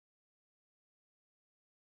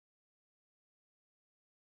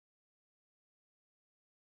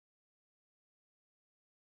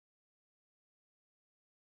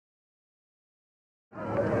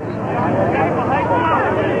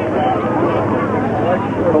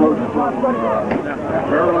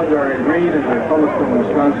Maryland are in green and the colors from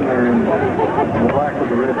Wisconsin are in black with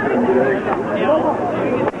the red trim today.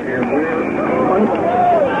 And we're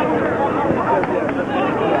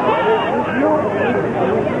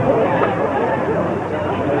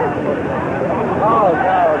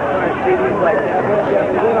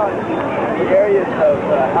the areas of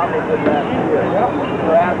how they did last year.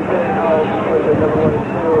 Perhaps was the number 1 and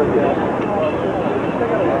 2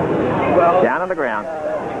 well, down on the ground.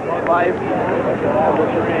 5,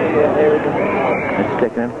 number 3, and there's It's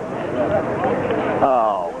sticking him.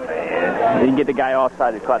 Oh, man. You can get the guy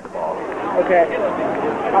offside to cut the ball. okay. I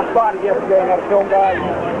spotted yesterday and had a film guy. Is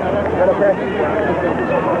that okay?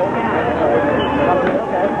 Okay,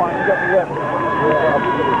 that's fine. You got the whip.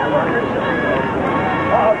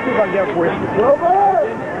 I'll see if I can get it for you.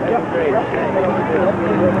 Yep.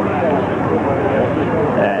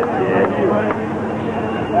 That's it.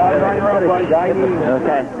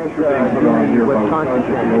 Okay.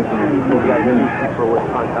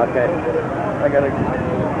 Okay. I got to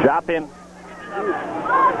Drop him.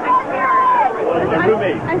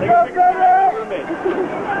 roommate.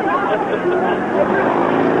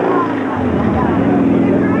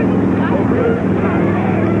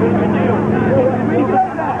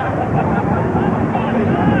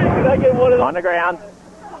 On the ground.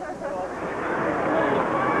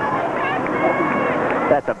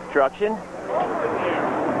 That's obstruction.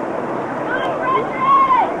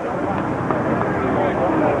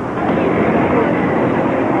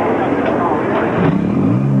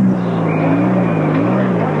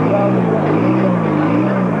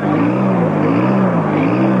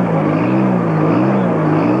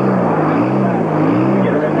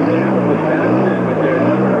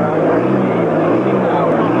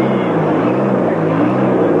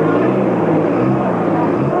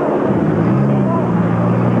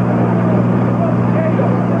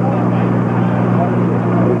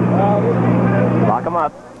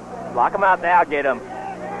 Lock him out now, get him.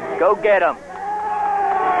 Go get him.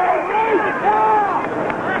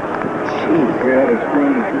 we had a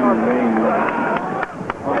screen to the main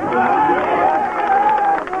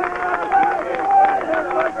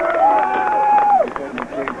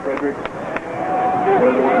Fredrick.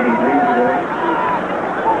 Weather was in green today.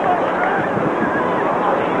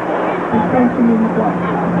 Wisconsin in the black.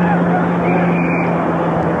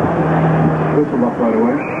 Whistle up right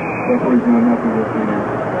away. Referee's not happy with the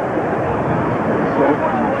set.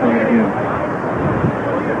 We'll try it again.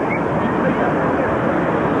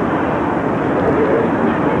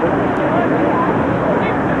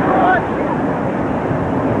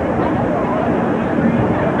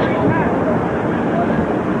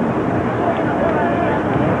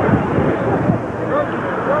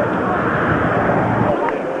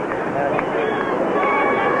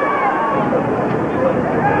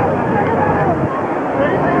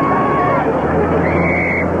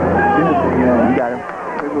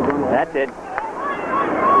 That's it.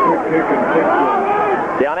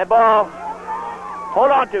 Stay on that ball.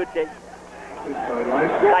 Hold on to it, Jake.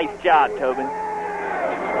 Nice job, Tobin.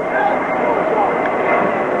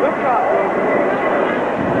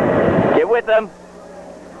 Get with them.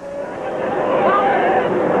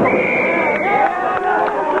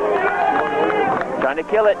 Trying to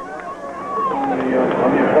kill it.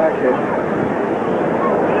 On the back hit.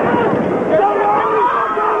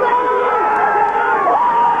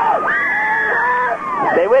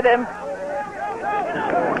 Stay with him.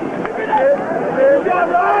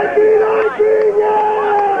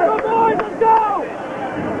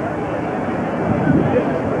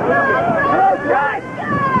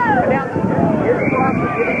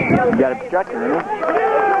 You got obstruction, right?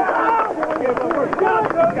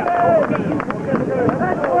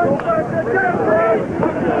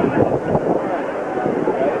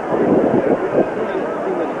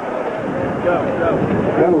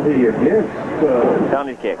 Penalty against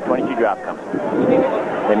Penalty kick. 22 drop comes.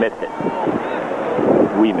 They missed it.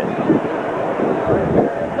 We missed it.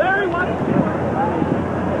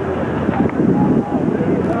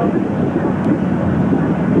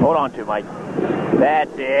 Hold on to it, Mike.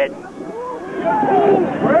 That's it.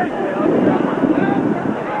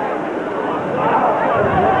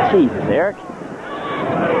 Jesus, Eric.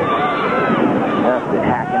 That's the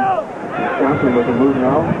hacking. Johnson with a move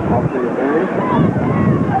now, off the advantage.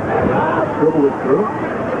 Dribble it through.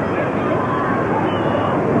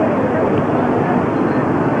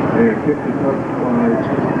 And kicked it up by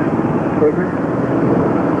Fredrick.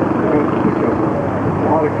 Picked up a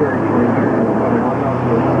lot of territory there.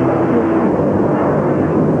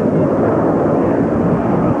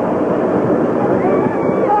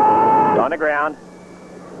 On the ground.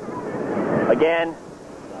 Again.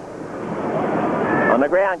 On the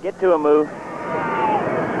ground, get to him, move.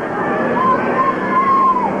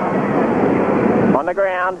 On the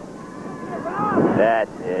ground.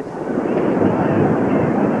 That's it.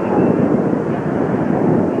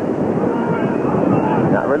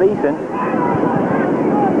 Not releasing.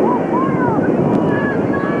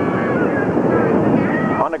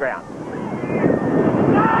 On the ground.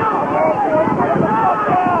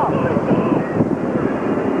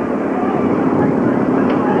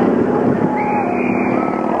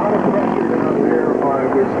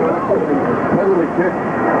 Heavily kicked,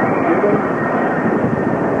 given,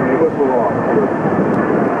 and he whistled off.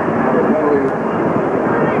 The penalty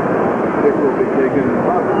kick will be taken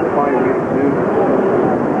about 5 weeks in.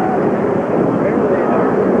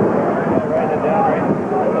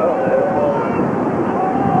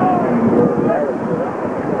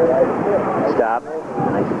 Stop.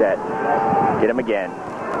 Nice set. Get him again.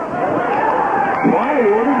 Why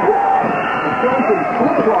would he? Johnson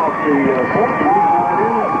slipped off the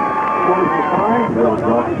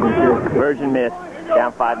Version missed.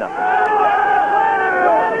 Down 5-0.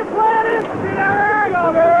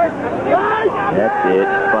 That's it,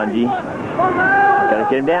 Spongy. Gotta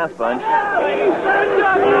get him down, Sponge.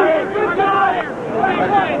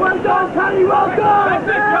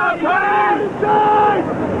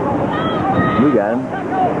 We got him.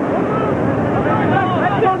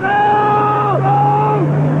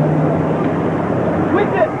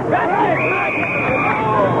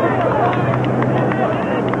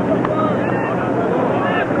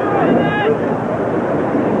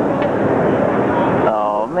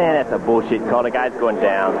 Oh man, that's a bullshit call. The guy's going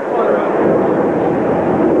down.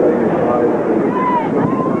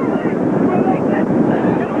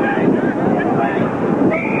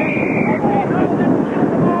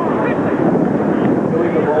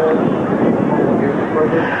 Killing the ball against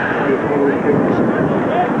Fredrick. Just penalty kick.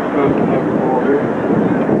 Goes to the ball here.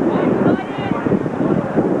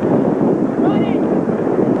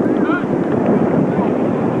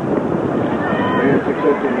 And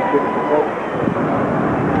accepting the kick to help.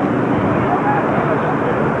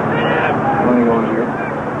 Playing on here.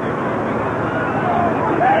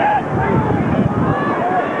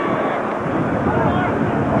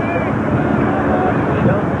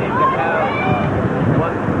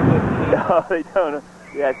 No, they don't.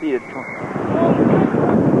 Yeah, I see it.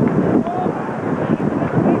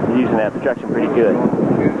 He's using that obstruction pretty good.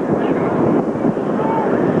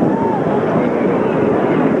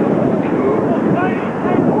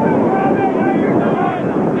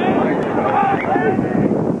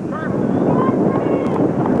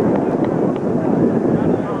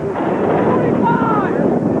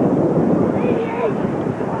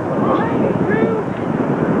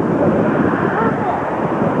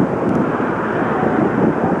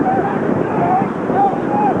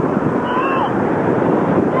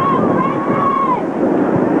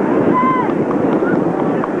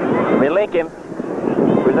 Link him.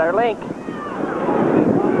 Where's our link?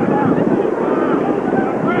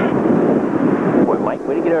 Boy, Mike,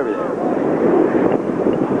 way to get over there.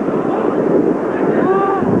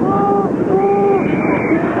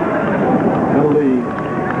 Penalty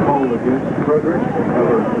call against Fredrick.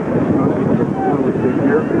 Another penalty kick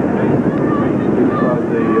here. Inside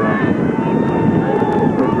the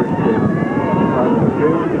Fredrick side of the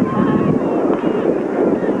field.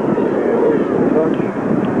 And touch.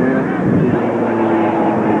 And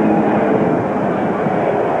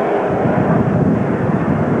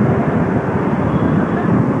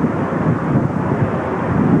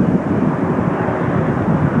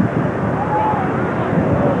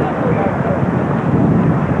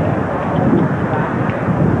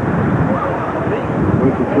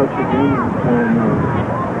went to touch again and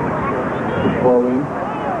push ball in.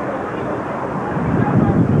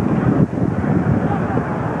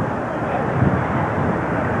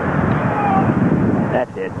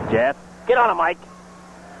 That's it, Jeff. Get on him, Mike.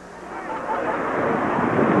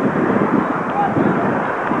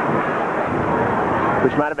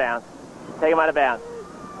 Push him out of bounds. Take him out of bounds.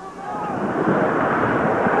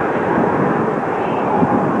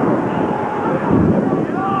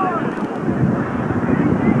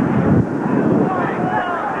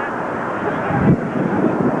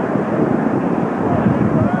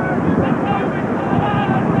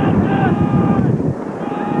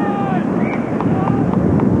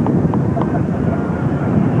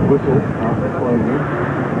 Whistle after playing here.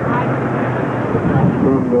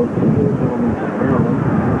 Broom goes to the gentleman from Maryland.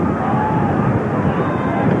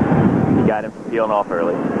 You got him peeling off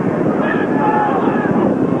early.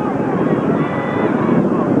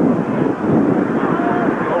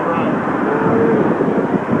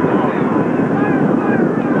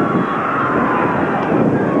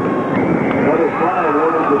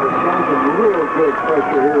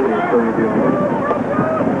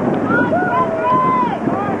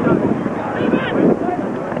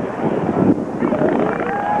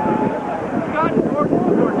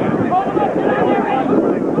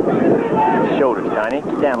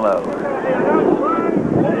 down low.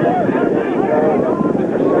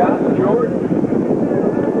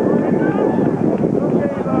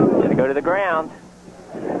 Gonna go to the ground.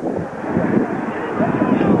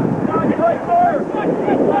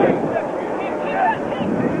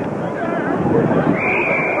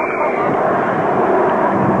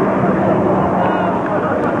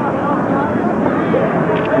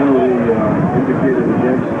 Indicated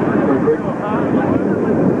against Fredrick.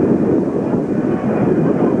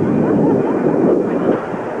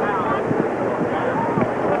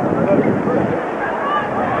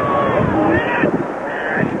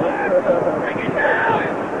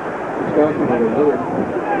 Wisconsin with another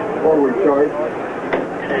forward charge.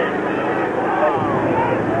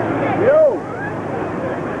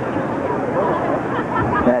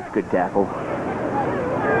 That's good tackle.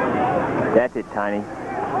 That's it, Tiny.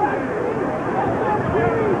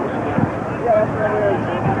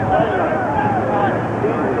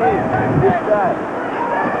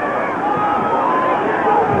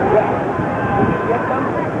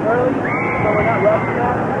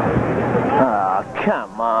 Oh,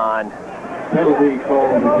 come on. Penalty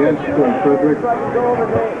called against Fredrick.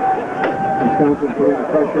 Wisconsin putting the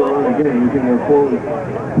pressure on again, using their forward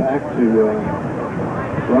back to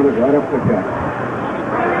run it right up the gut.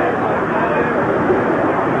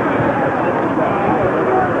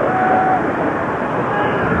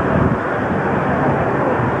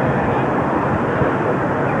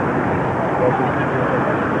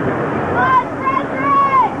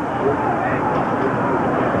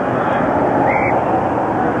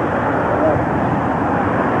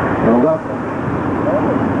 Held up.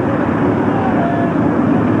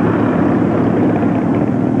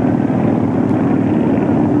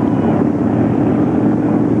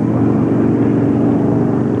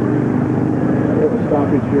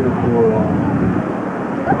 Stoppage here for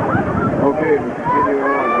okay, we continue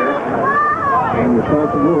on here. And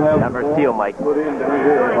Wisconsin will have Number steel, Mike. Put in down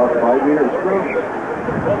here about 5 meters scrum.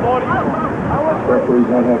 Referee's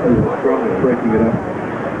not happy with the scrum and breaking it up.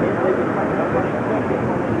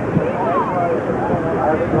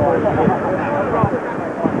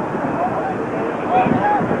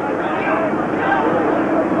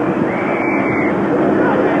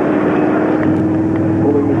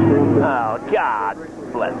 Pulling the scrum. Oh, God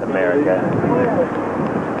bless America.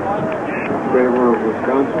 Favor of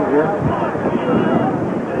Wisconsin here.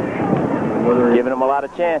 Giving them a lot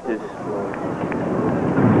of chances.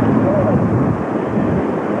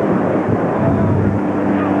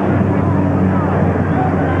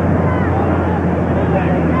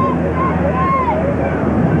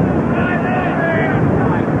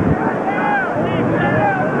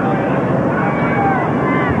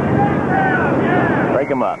 Break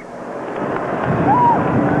them up.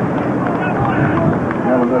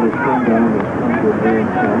 Now we'll let it come down and come to a man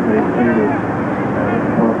to maintain its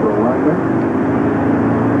proper alignment.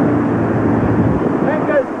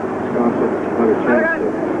 Wisconsin had a chance to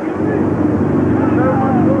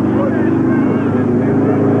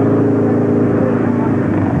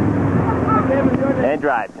And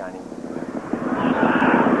drive, Johnny.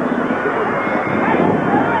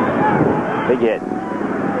 Big hit.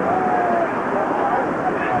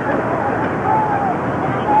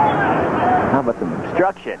 How about some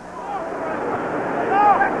obstruction?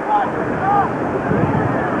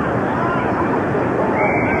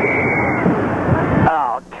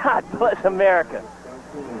 Oh, God bless America.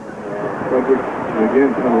 Fredrick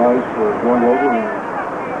again penalized for going over and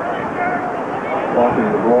blocking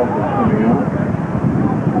the ball from coming out.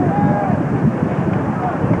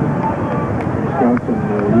 Wisconsin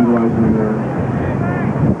utilizing their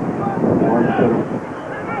large set of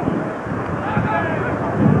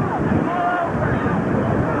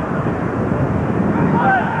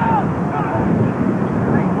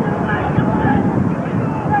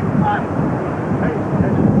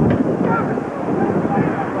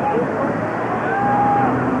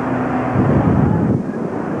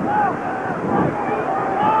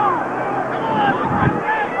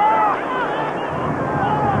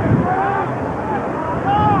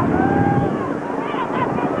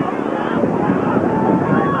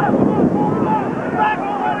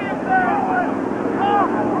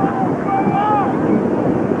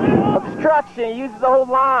Obstruction, he uses the whole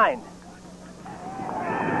line.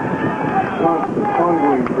 constant,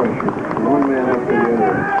 ongoing pressure. One man after the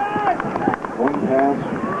other. One pass,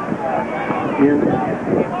 in,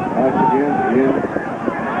 pass again, in.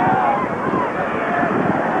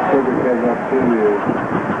 Fredrick had an opportunity to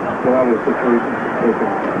get out of the situation so they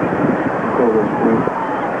can control the sprint.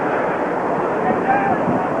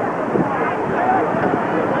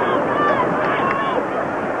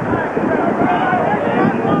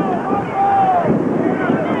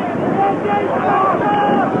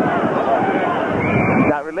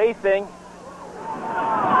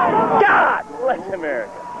 bless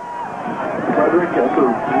America. Fredrick, after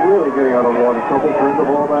really getting out of a lot of trouble, turned the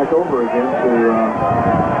ball back over again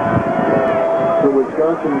to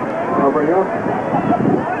Wisconsin covering up.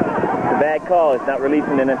 The bad call is not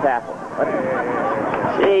releasing in a tackle.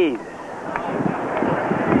 Jeez.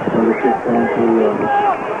 Another kick down to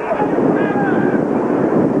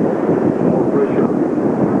more pressure.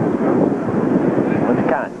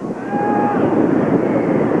 Wisconsin.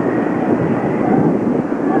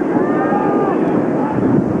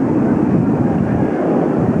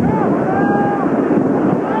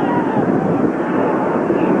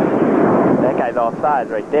 That guy's offside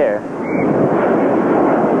right there.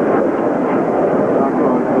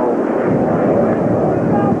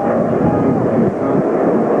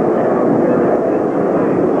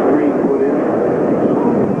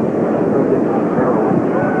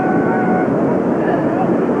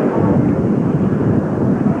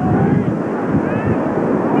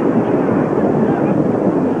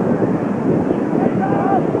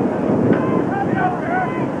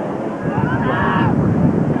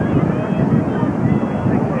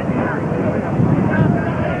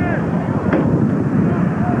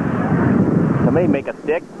 Somebody make a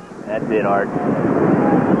stick. That's it, Art.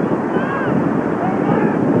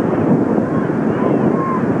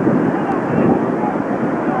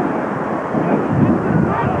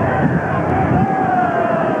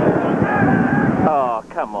 Oh,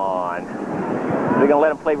 come on. Are we going to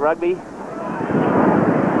let him play rugby?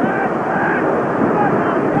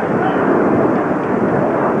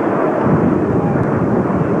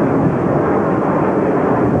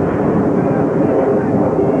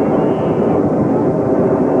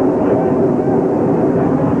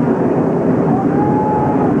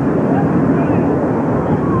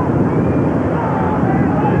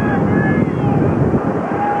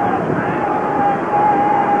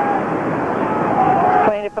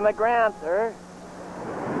 From the ground, sir.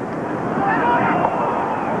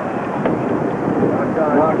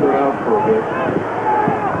 Knock her out for a bit.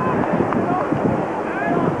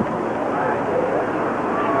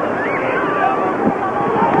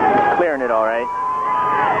 Clearing it all right.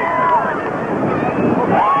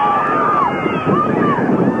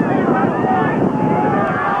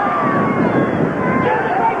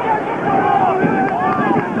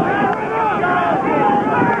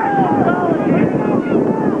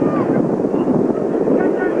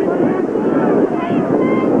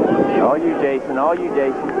 All you,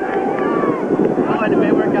 Jason. Oh, and it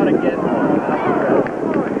may work out again.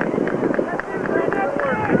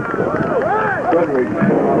 Fredrick.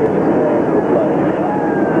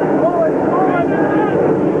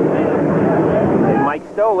 Mike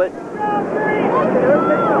stole it.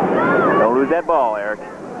 Don't lose that ball, Eric.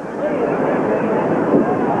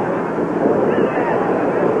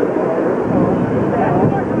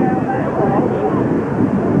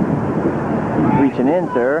 Reaching in,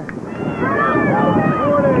 sir.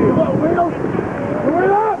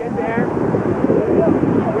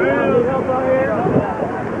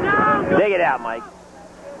 Dig it out, Mike.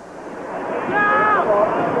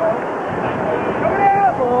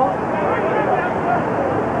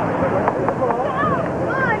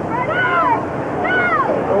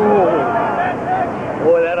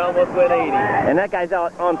 Boy, that almost went 80. And that guy's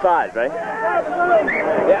out on side, right?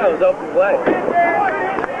 Yeah, it was open play.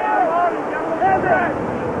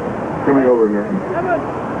 Coming over here.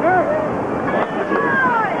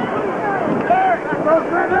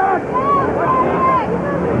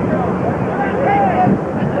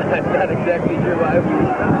 I'm not exactly sure why we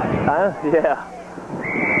stopped. Huh? Yeah.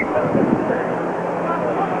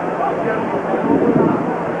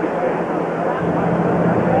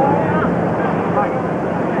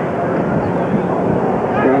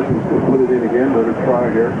 Wisconsin's going to put it in again. Let her try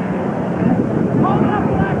here.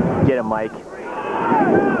 Get him, Mike.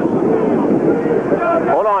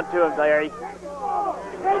 Hold on to him, Larry.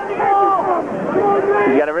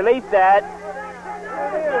 You got to release that.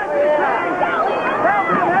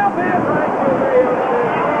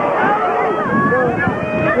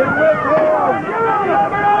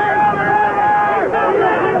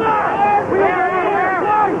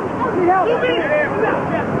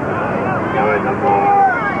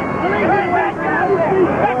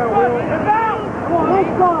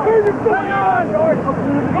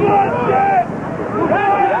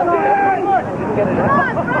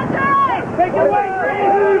 Take it away!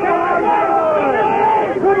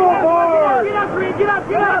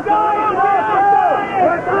 Get up!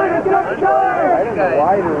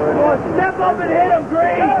 Step up and hit him,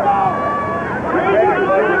 Green!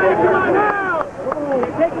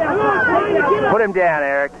 Put him down,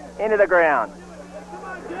 Eric. Into the ground.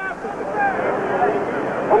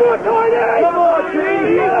 Come on, Tiny! Come on,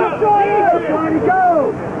 Tiny! Tiny,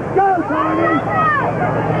 go! Go, Tiny!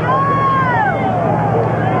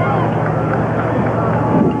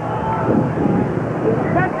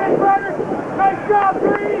 Nice job,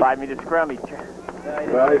 Green! 5 meter scrum.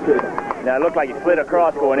 Well, I said, Now it looked like he slid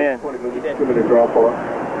across going in. 2-minute drop off.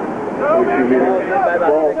 22 meters.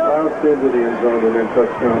 Ball bounced into the end zone and then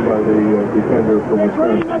touched down by the defender from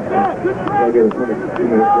Wisconsin. I'll get a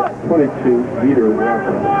 22-meter drop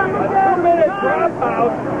off. 2-minute drop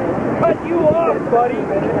out. Cut you off, buddy.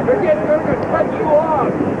 They're going to cut you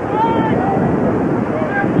off.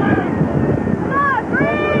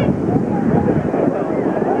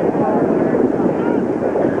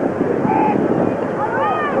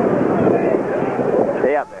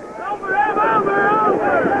 Stay up there.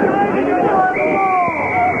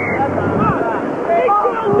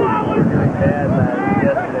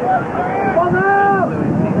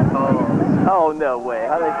 Oh, no way.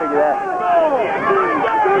 How did they figure that?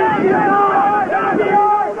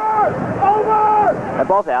 That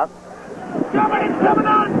ball's out. Somebody's coming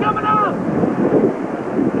on! Coming on!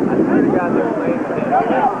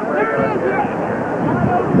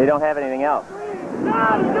 They don't have anything else.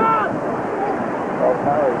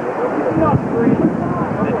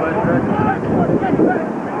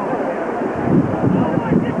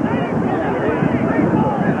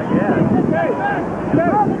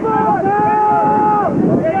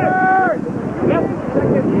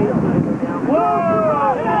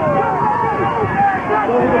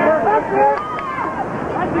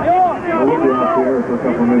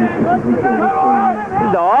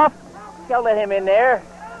 He's off. Gotta let him in there.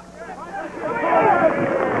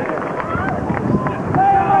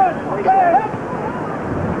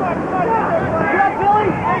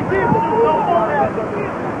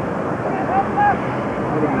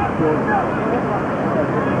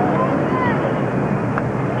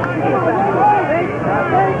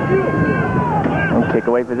 Don't take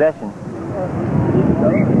away possession.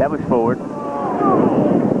 That was forward.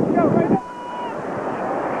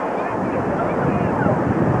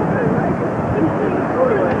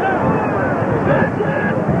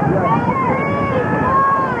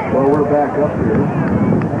 Well, we're back up here.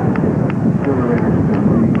 Generators can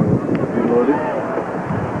be reloaded.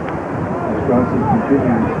 Wisconsin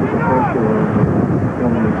continues to put the pressure on the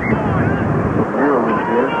Illinois from Maryland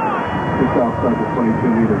here. Just outside the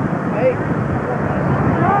 22-meter.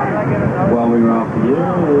 While we were off the air,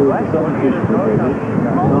 the substitution for Fredrick.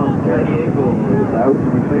 Tom Cardiaco is out to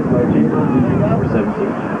replace by James number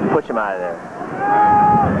 17. Push him out of there.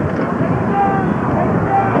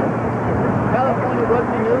 California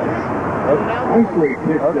Rugby News. Nicely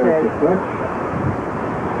kicked there to Fletch.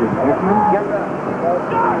 To Beckman.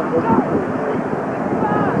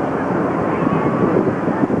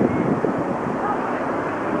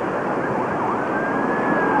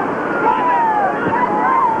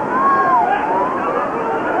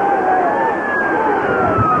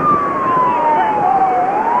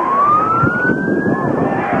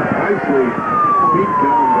 Nicely beat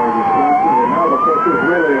down by Wisconsin, and now the pressure's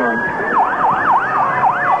really on.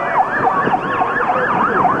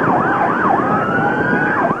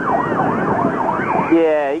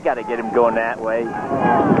 Yeah, you got to get him going that way.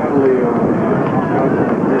 Penalty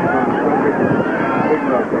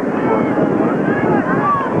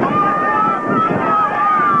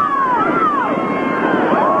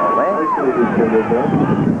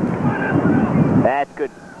That's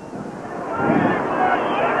good.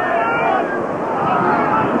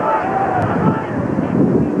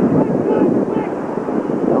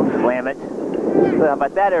 Don't slam it. So how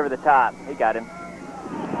about that over the top? He got him.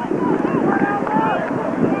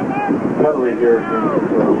 penalty here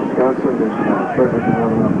against Wisconsin and Fredrick and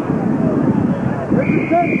one up. I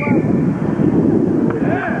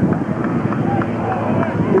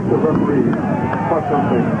think the referee caught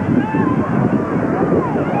something.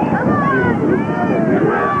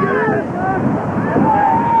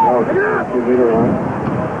 Oh, it's 2-meter line.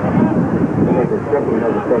 I think there's definitely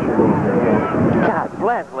another pressure going there now. God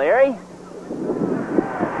bless, Larry.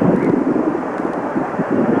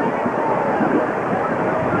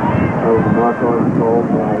 That was a knock-on call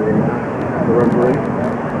by the referee.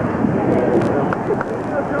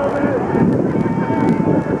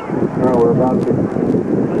 Now we're about to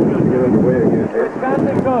get underway again here.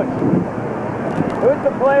 Wisconsin coach. Who's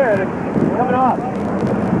the player that's coming off?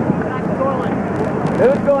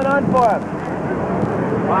 Who's going on for him?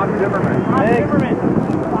 Bob Zimmerman.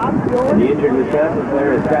 And the injured Wisconsin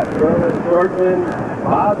player is Scott Shortman.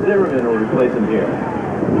 Bob Zimmerman will replace him here.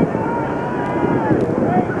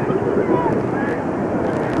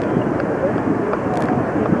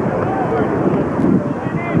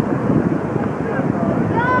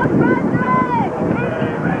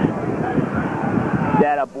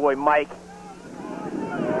 boy Mike.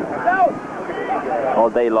 All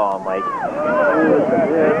day long, Mike.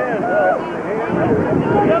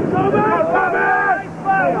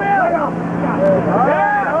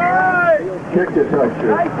 Kick the touch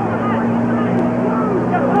here.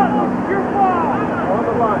 Your ball. On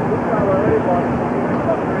the line.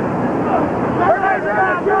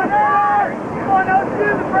 Come on, no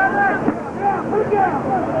shoot, brother. Put down.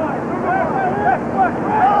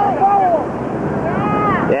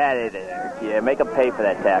 Yeah, they did. Yeah, make them pay for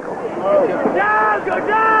that tackle. Down, go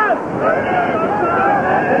down.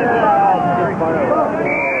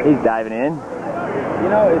 He's diving in. You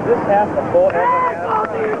know, is this half the full half?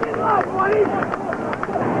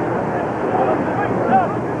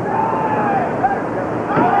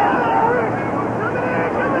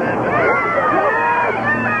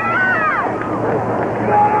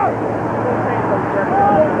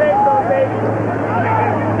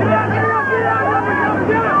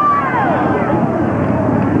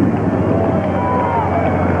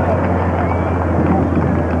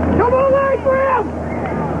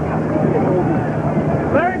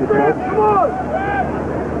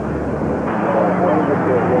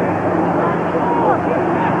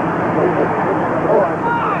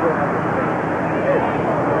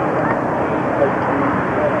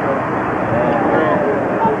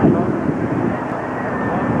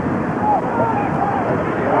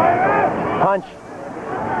 Punch.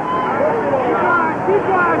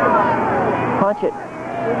 Punch it.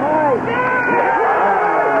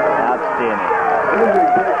 Outstanding.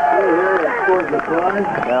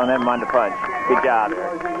 Well, never mind the punch. Good job.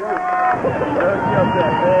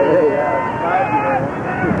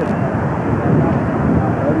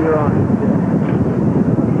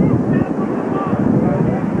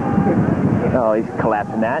 Oh, he's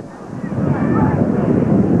collapsing that.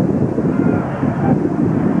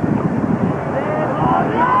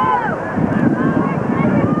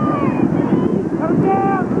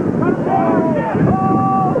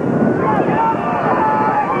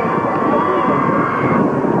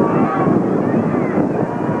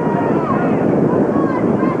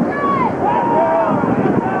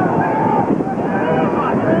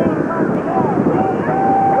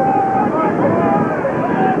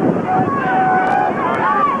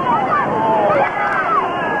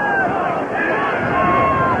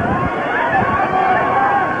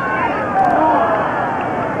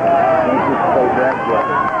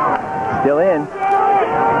 Still in.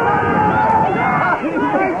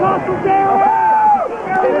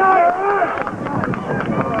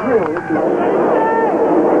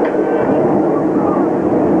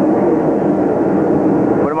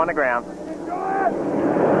 Put him on the ground.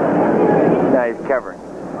 Now he's covering. Cut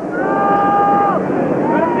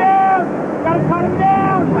him down! Gotta cut him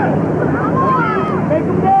down! Take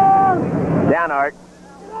him down! Down, Art.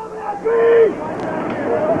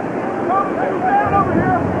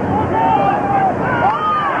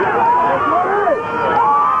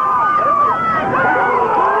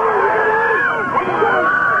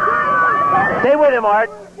 Stay with him, Art.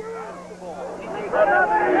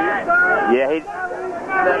 Yeah, he's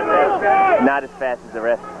not as fast as the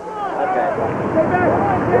rest.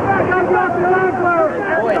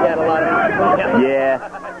 Boy, he had a lot of... Yeah.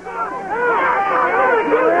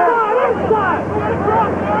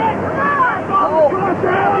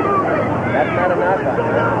 That's not a knockout.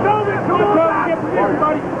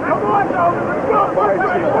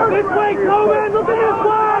 This way, Coleman! Look at this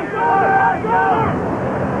way!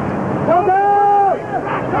 Go down!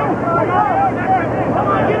 Come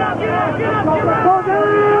on, get up, get up, get up, get up! Go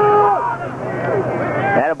down!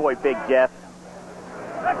 Attaboy, Big Jeff.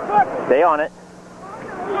 Stay on it.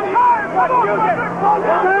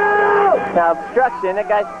 Now, obstruction, that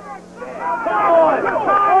guy's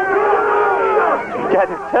got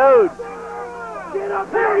his toes.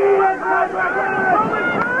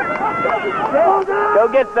 Go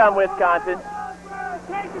get some, Wisconsin.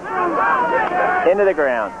 Into the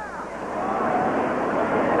ground.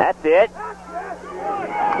 That's it.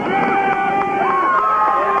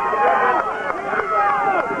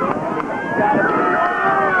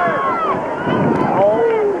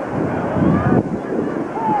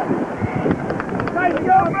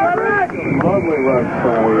 Lovely rush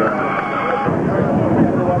by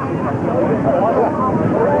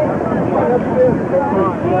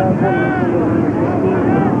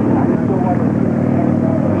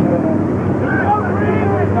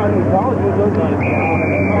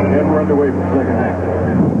and we're underway for the second half.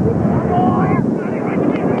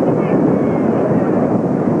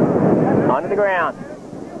 Onto the ground.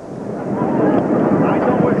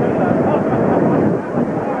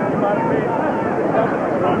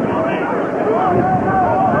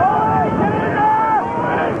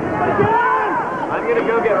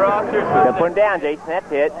 Going down, Jason.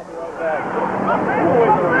 That's it.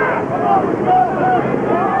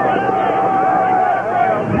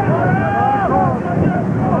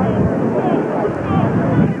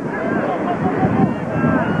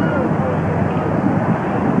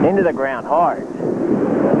 Into the ground hard.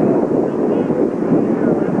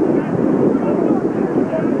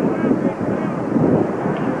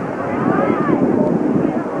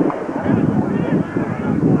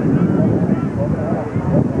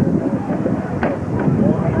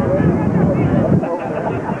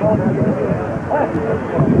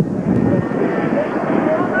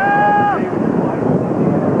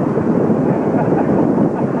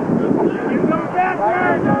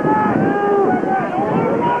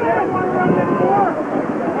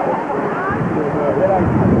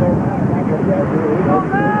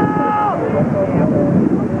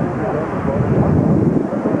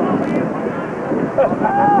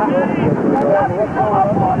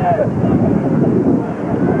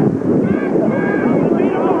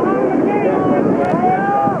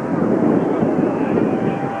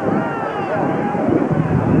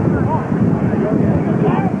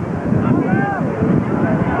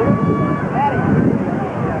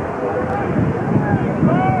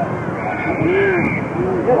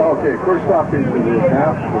 Okay, first stop into the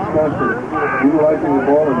half. Wisconsin utilizing the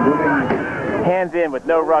ball and moving. Hands in with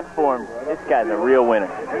no ruck form. This guy's a real winner.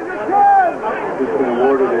 Just been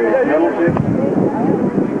awarded a penalty.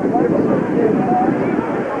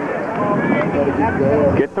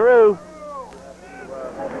 Get through.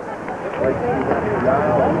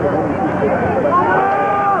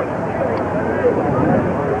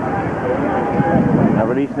 Not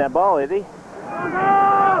releasing that ball, is he?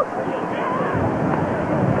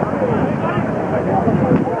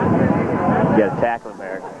 You got to tackle him,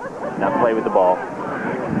 Eric. Not play with the ball.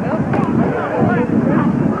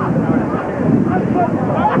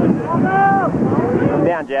 Come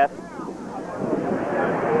down, Jeff.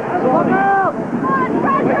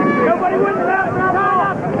 Nobody wins that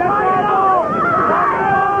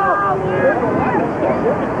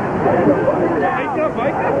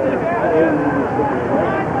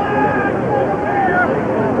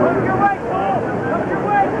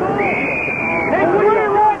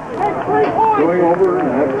Going over and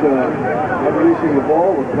not releasing the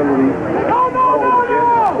ball with penalty against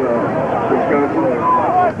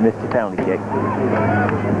Wisconsin. Missed the penalty kick.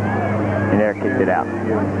 And Eric kicked it out.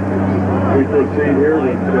 We proceed here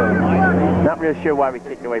with Not real sure why we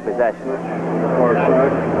kicked away possession. far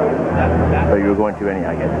side. But you were going to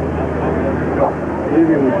anyhow, I guess.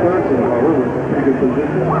 Leaving Wisconsin, however, with a pretty good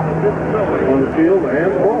position on the field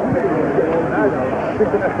and the ball.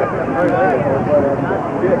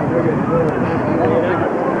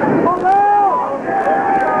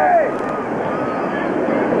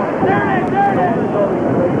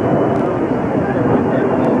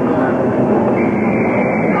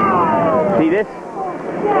 See this?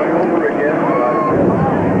 Going over again.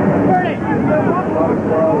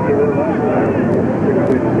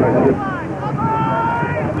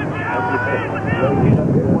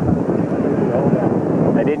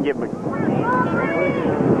 I didn't give him a...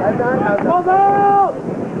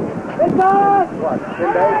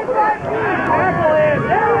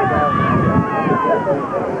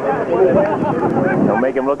 Don't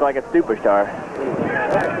make him look like a superstar.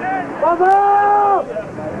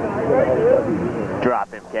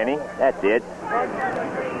 Drop him, Kenny. That's it.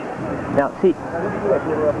 Now, see.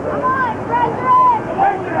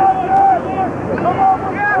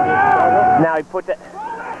 Now he put that...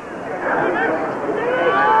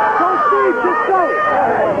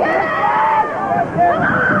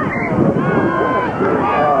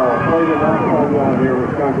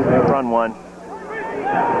 Run one.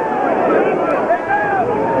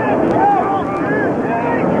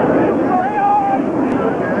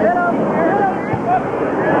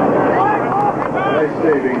 Nice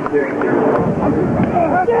saving kick.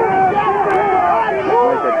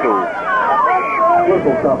 Where's that tool?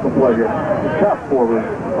 Whistle stop the play here. Tap forward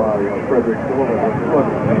by Fredrick.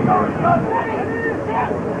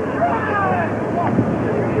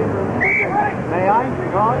 May I?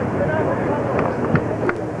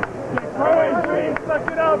 Suck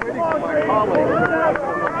it up, come on,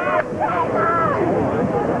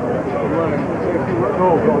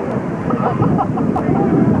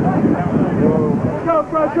 Go,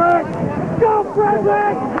 Fredrick! Go,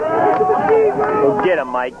 Fredrick! Go get him,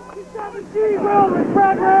 Mike.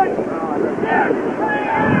 Fredrick!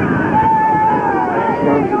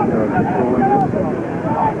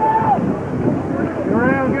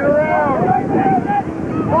 Get around!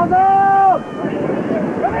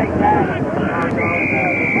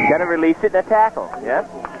 Gotta release it in a tackle, yeah?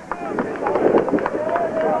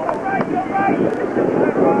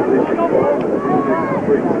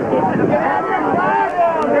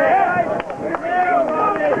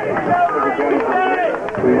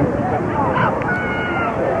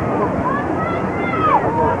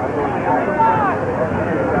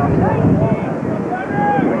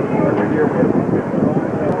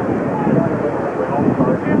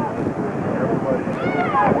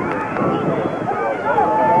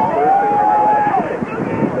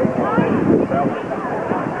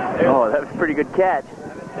 Oh, that was a pretty good catch.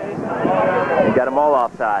 You got them all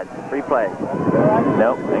offside. Free play.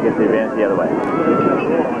 Nope, I guess they advanced the other way.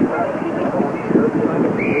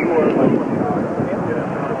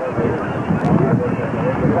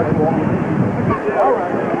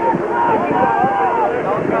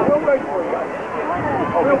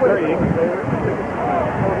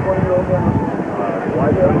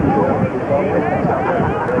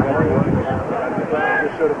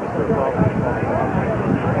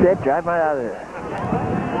 That drive right out of there.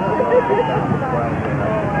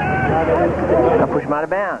 I'll push him out of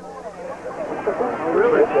bounds.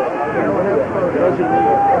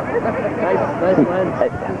 Nice lens.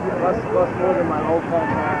 Plus more than my old phone.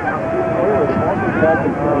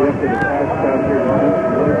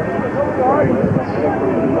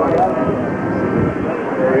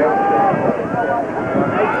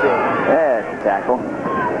 That's a tackle.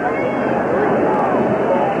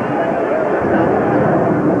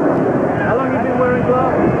 How long have you been wearing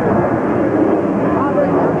gloves? A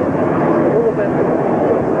little bit.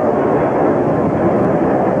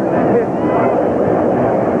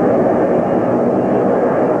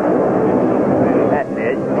 That's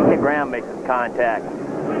it. Make the ground make some contact.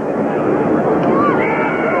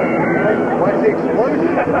 What's the explosion?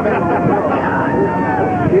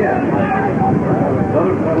 Yeah.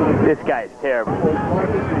 This guy's terrible.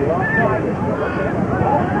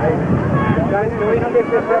 Guys, can we get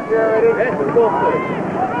this up here already? Yes, we're going to.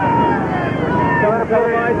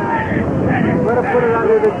 We're going to put it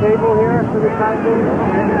under the table here for the time being.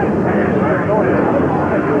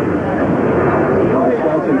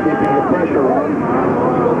 Johnson keeping the pressure on.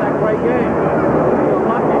 Still that great game. Still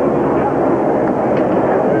lucky.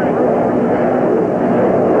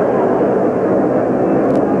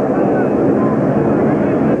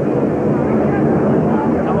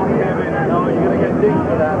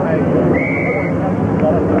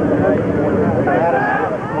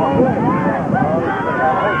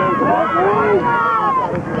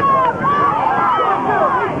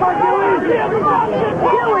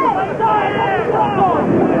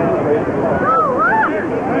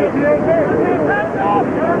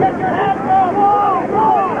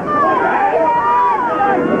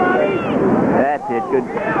 That's it. Good.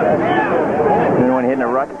 Anyone hitting a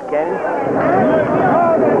ruckus, Kenny?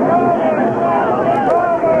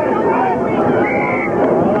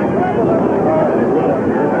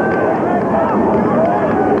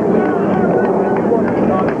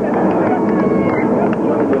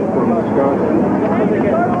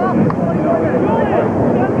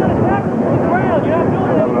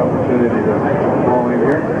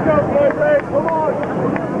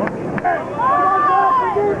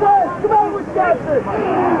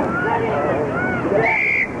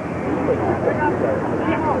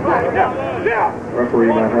 Referee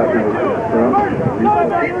not happy with this.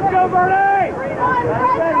 Let's go, Bernie!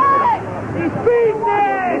 He's beating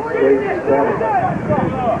it! Beating it, sir!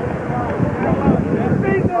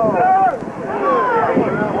 Hold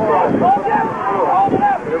it up! Hold it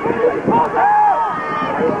up! Hold it up!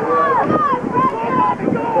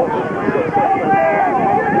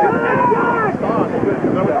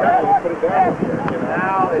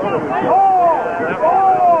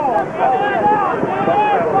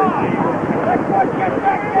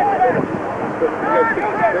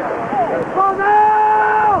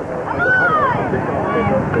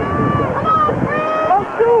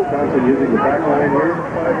 Johnson using the back line here.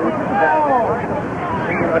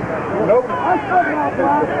 Nope.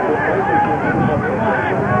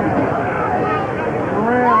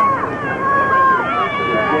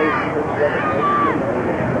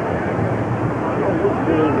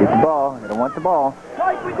 Get the ball. I don't want the ball.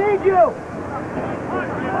 Mike, we need you!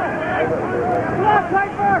 Come on,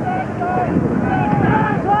 Piper! Come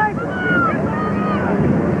on,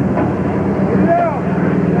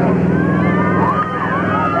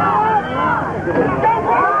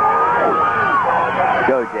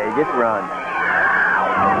 Go, Jay. Just run.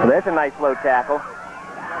 Well, that's a nice low tackle.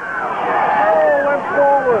 Oh, went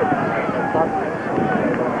forward!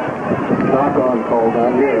 Knock-on call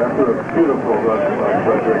down here after a beautiful run by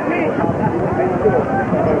Fredrick.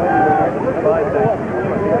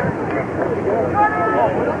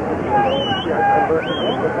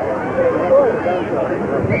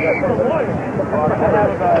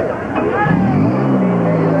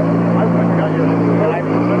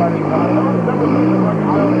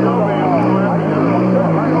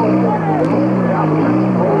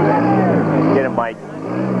 Get him, Mike.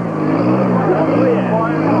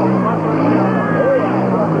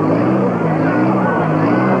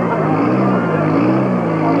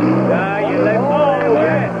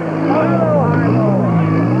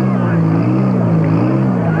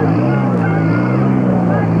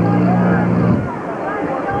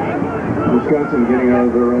 Wisconsin getting out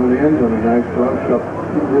of their own end on a nice rush up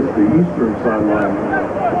just the eastern sideline.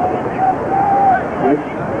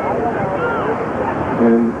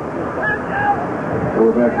 And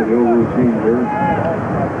we're back to the old routine here.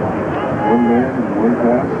 One man, one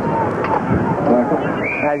pass. Tackle.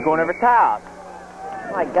 Now he's going over top.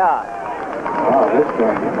 My God. This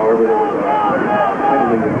time, however, there was a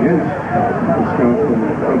penalty against Wisconsin.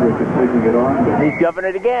 Fredrick is taking it on, but He's guffing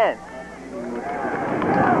it again.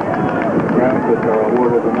 grounds that are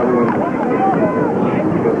awarded another one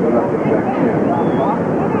because they're not going back in.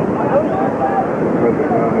 Fredrick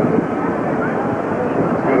now has a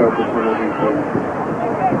good opportunity to score.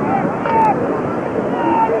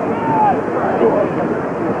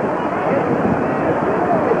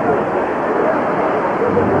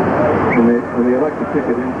 When they elect to kick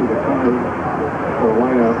it into the corner or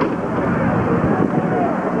lineup,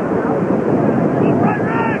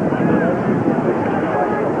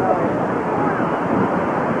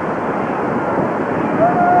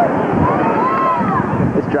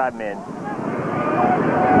 Let's drive him in.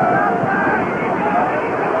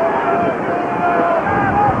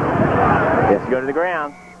 Yes, go to the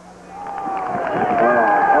ground.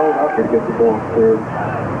 hold up and get the ball cleared.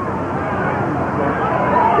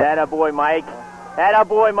 That boy, Mike. That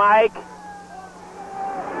boy, Mike.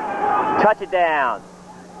 Touch it down.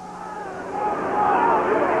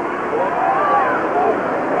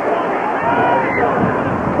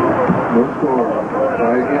 No score.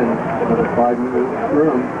 Try again. Another 5 minutes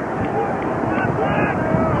room.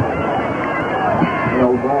 No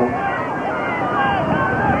ball.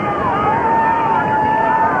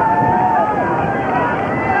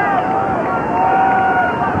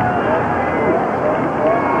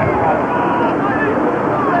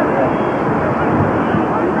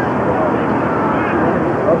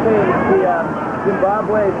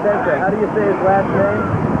 Zimbabwe center. How do you say his last name?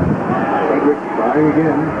 Fredrick trying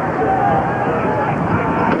again.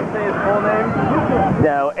 Can you say his full name?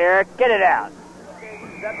 No, Eric, get it out. Is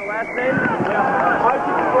that the last name? Yeah.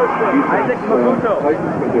 Isaac Maguto.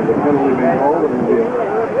 Titans, but there's a penalty being called, and there'll be a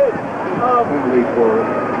penalty for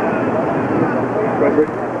Fredrick.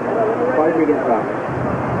 5-meter foul.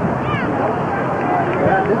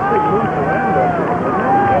 Yeah, this thing moves around.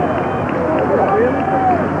 Really?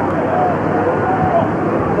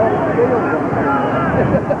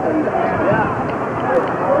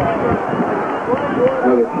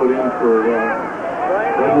 Another put in for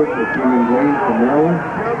Fredrick, the team in green from Maryland.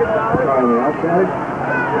 Try on the outside.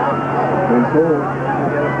 And forward.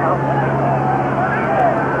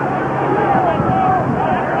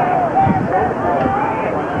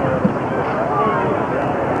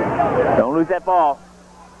 Don't lose that ball.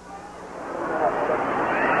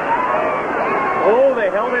 Oh, they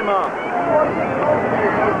held him up.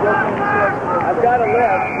 I've got a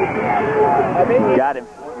left. Got him.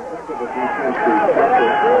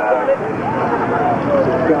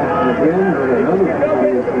 Wisconsin again, but another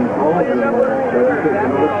penalty has been called, and Fredrick taking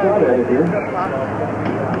another shot at it here.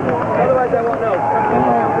 Otherwise, I won't know.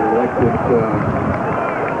 They elected to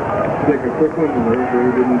take a quick one, and the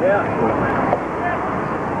referee didn't.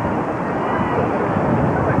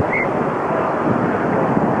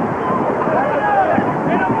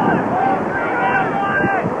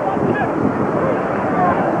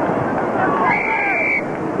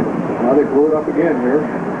 Now they blow it up again here.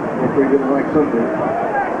 Referee didn't like something.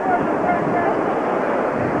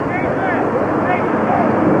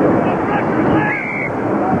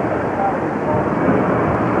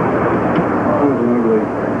 That was an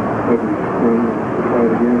ugly run. Try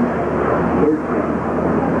it again. Third time.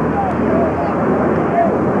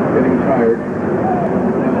 Getting tired.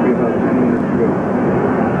 Must be about 10 minutes to go.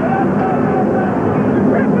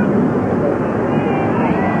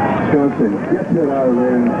 Wisconsin gets it out of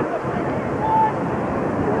there.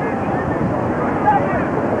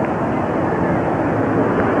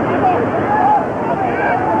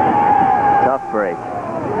 Tough break.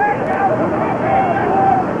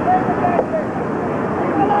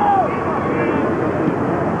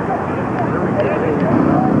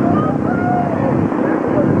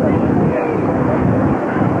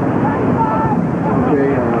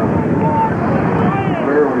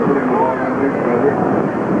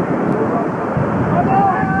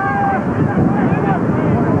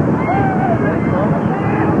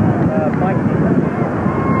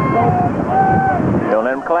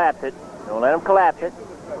 it.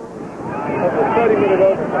 That's a 30-minute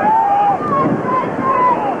overtime.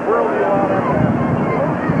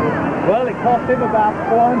 Well, it cost him about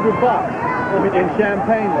 $400 in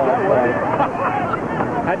champagne last night.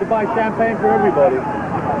 Had to buy champagne for everybody.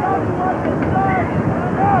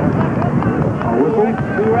 Whistle?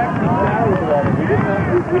 We were actually charitable on it.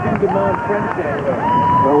 We didn't demand French anyway.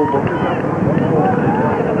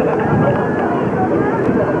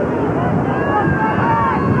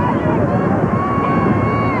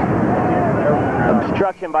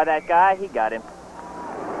 Obstruction by that guy, he got him.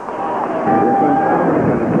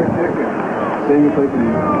 Seeing if they can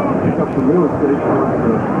pick up some real estate towards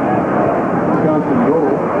the Wisconsin goal.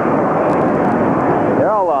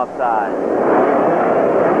 They're all offside.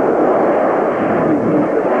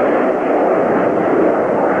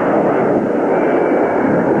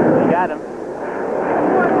 Got him.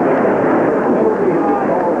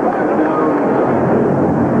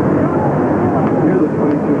 Near the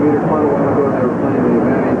 22-meter, quite a while ago, they were playing the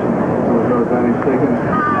advantage, so it was our advantage taken.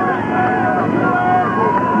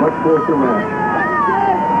 Much closer match.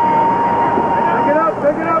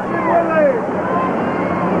 Pick it up, Big Willie!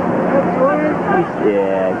 That's right.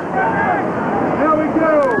 Yeah. Here we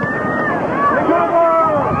go! Come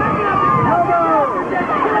on! Come on!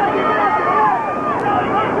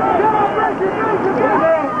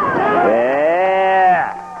 Yeah.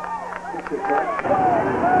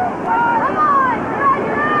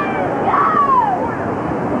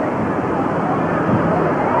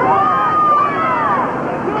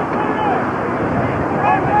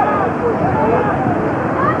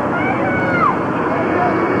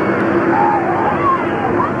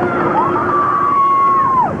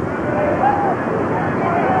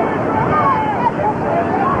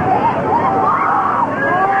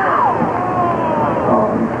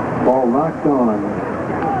 Ball knocked on.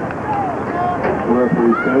 The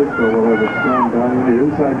referee says, so we'll have a slam down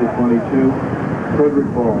inside the 22. Fredrick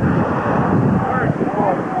ball. Is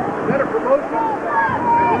that a promotion?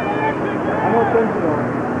 I don't think so.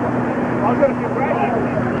 I was going to get right.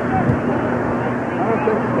 I don't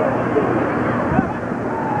think so.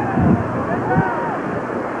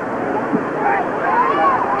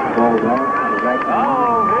 Ball's out.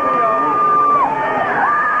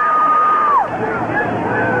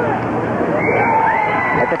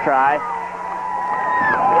 That's a try.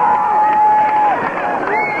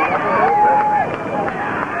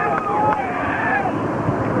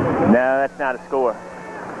 No, that's not a score.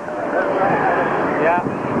 Yeah.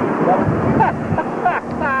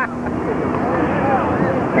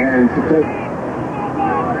 And success.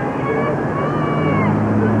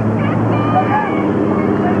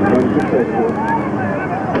 Unsuccessful.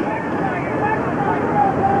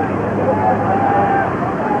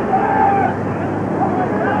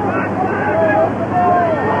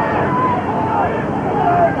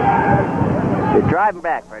 You're driving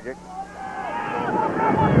back, Fredrick.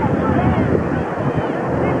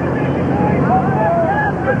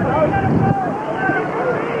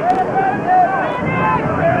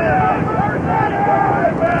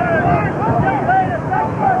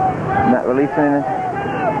 Not releasing it.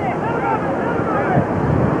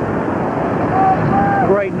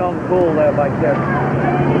 Great non-call there by Kevin.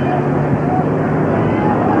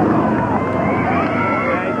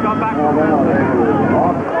 Yeah, he's gone back.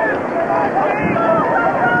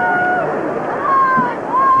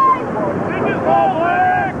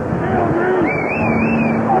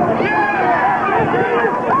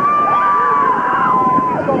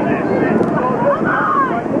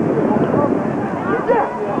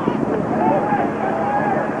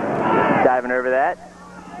 Diving over that.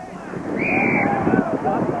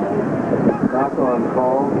 Knock on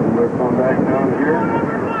call, and we're going back down here.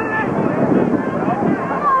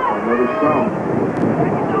 Another scrum.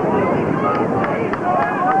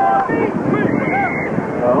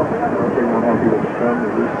 Well, I don't think I'm happy with the scrum. They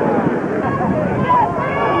reset it.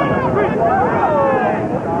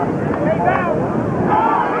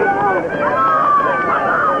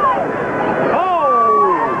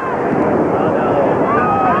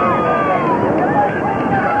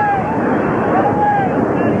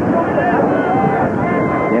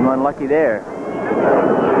 Unlucky there.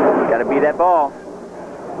 Got to beat that ball.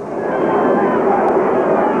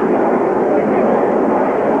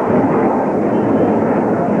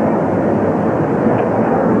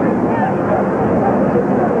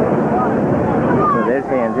 So there's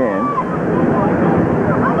hands in.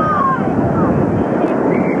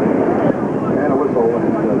 And a whistle.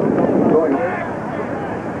 Going.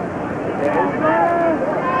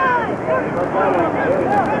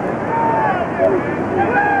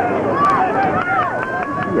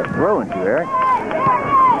 Yeah, throwing to Eric.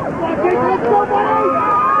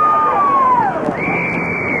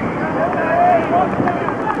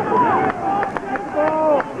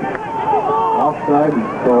 Offside is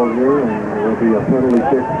called here, and there will be a penalty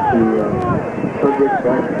kick to Fredrick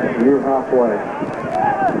back near halfway.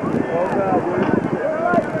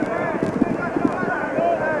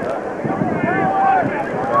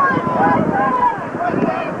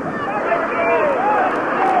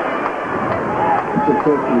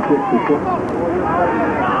 Successfully kicked the kick.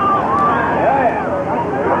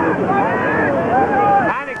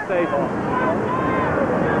 Panic station.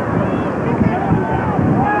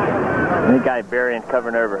 And the guy burying,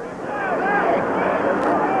 covering over.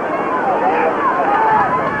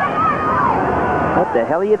 What the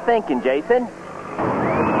hell are you thinking, Jason?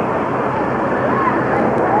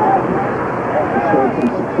 Showed some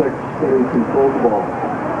success in control ball.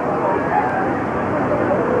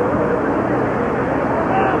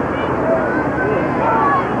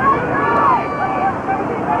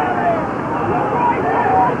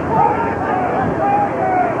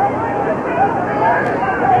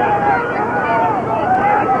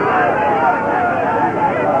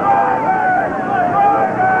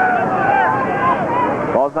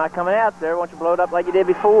 Ball's not coming out there. Why don't you blow it up like you did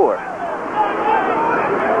before?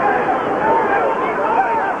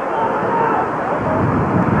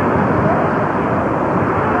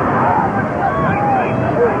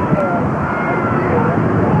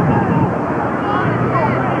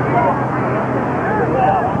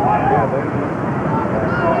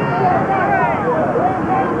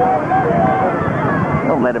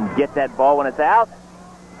 Don't let him get that ball when it's out.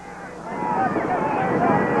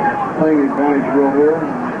 Playing advantage drill here.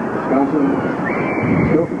 Wisconsin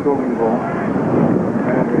still controlling the ball.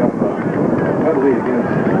 And we have a penalty against.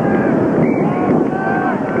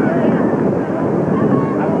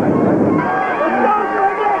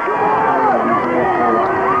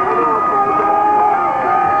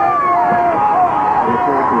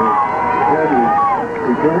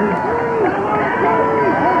 Return.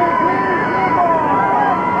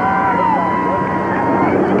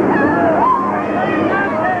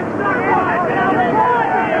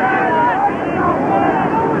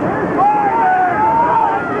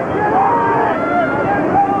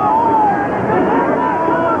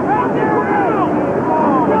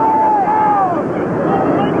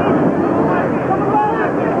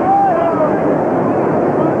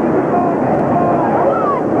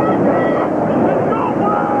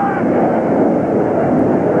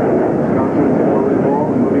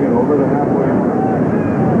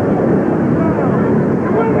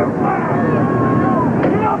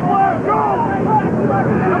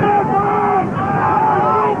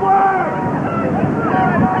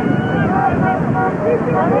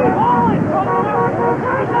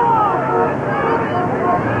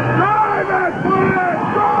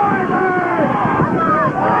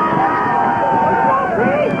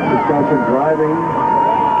 Wisconsin driving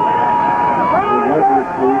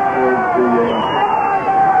relentlessly towards the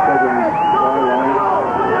southern sideline.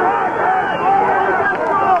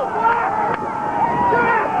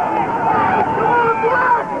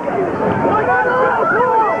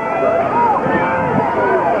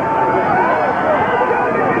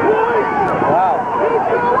 Wow.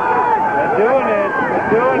 They're doing it. They're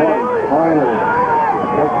doing it. Finally.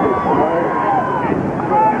 That's the slide.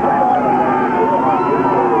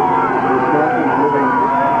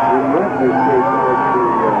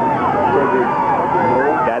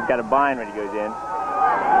 Guy's got a bind when he goes in.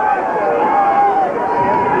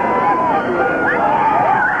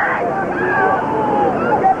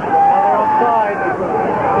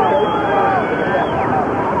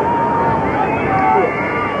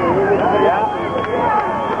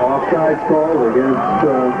 Offside call against.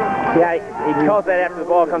 Yeah, he calls that after the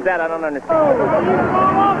ball comes out. I don't understand.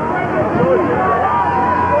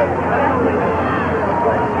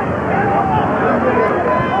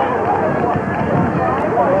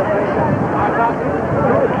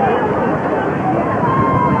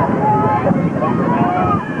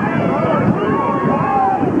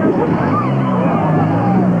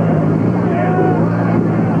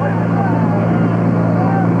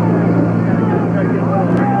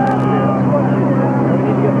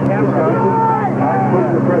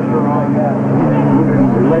 Putting the pressure on that.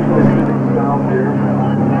 Relentless south here.